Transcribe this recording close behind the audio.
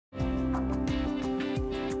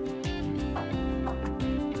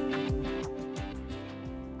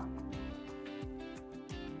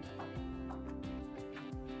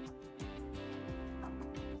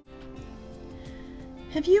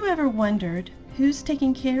Have you ever wondered who's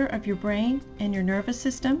taking care of your brain and your nervous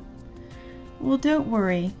system? Well, don't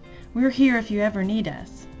worry. We're here if you ever need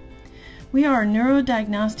us. We are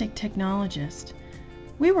neurodiagnostic technologists.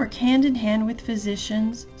 We work hand in hand with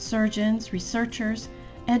physicians, surgeons, researchers,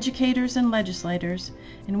 educators, and legislators,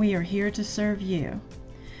 and we are here to serve you.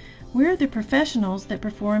 We're the professionals that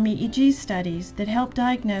perform EEG studies that help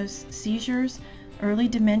diagnose seizures, early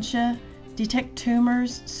dementia, detect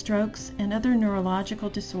tumors, strokes, and other neurological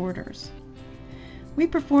disorders. We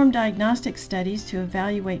perform diagnostic studies to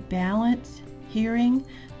evaluate balance, hearing,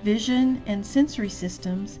 vision, and sensory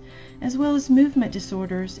systems, as well as movement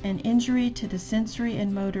disorders and injury to the sensory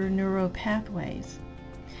and motor neuropathways.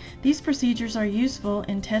 These procedures are useful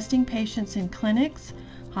in testing patients in clinics,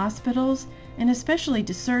 hospitals, and especially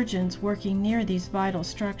to surgeons working near these vital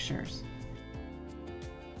structures.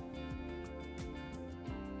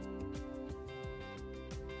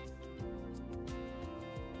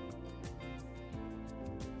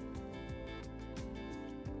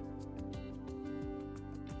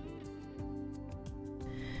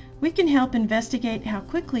 We can help investigate how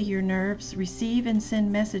quickly your nerves receive and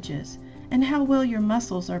send messages, and how well your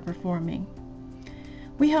muscles are performing.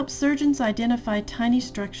 We help surgeons identify tiny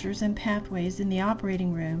structures and pathways in the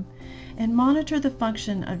operating room and monitor the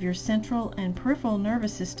function of your central and peripheral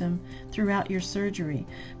nervous system throughout your surgery,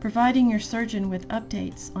 providing your surgeon with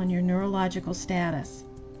updates on your neurological status.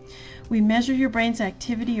 We measure your brain's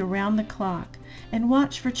activity around the clock and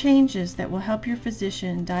watch for changes that will help your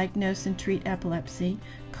physician diagnose and treat epilepsy,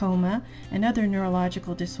 coma, and other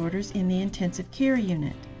neurological disorders in the intensive care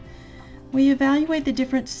unit. We evaluate the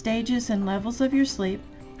different stages and levels of your sleep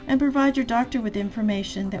and provide your doctor with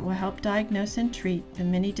information that will help diagnose and treat the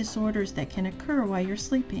many disorders that can occur while you're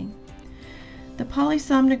sleeping. The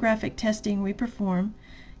polysomnographic testing we perform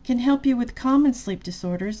can help you with common sleep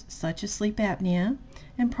disorders such as sleep apnea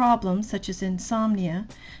and problems such as insomnia,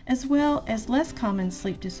 as well as less common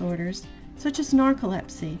sleep disorders such as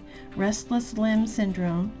narcolepsy, restless limb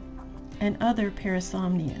syndrome, and other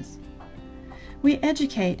parasomnias. We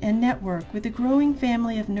educate and network with a growing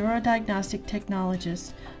family of neurodiagnostic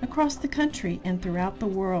technologists across the country and throughout the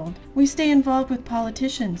world. We stay involved with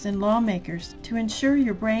politicians and lawmakers to ensure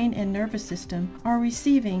your brain and nervous system are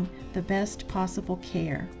receiving the best possible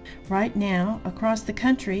care. Right now, across the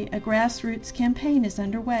country, a grassroots campaign is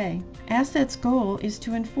underway. ASSET's goal is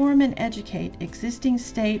to inform and educate existing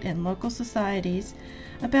state and local societies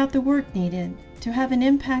about the work needed to have an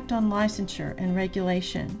impact on licensure and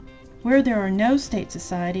regulation. Where there are no state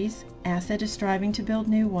societies, ASSET is striving to build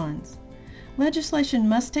new ones. Legislation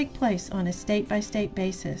must take place on a state-by-state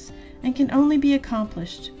basis and can only be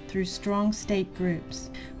accomplished through strong state groups.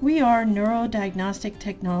 We are neurodiagnostic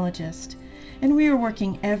technologists, and we are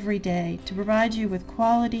working every day to provide you with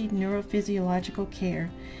quality neurophysiological care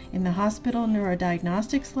in the hospital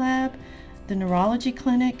neurodiagnostics lab, the neurology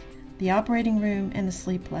clinic, the operating room, and the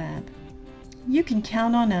sleep lab. You can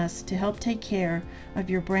count on us to help take care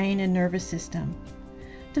of your brain and nervous system.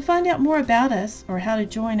 To find out more about us or how to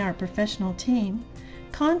join our professional team,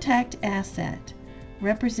 contact ASSET,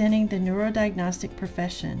 representing the neurodiagnostic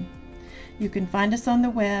profession. You can find us on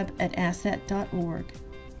the web at asset.org.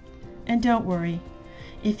 And don't worry,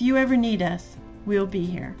 if you ever need us, we'll be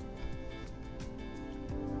here.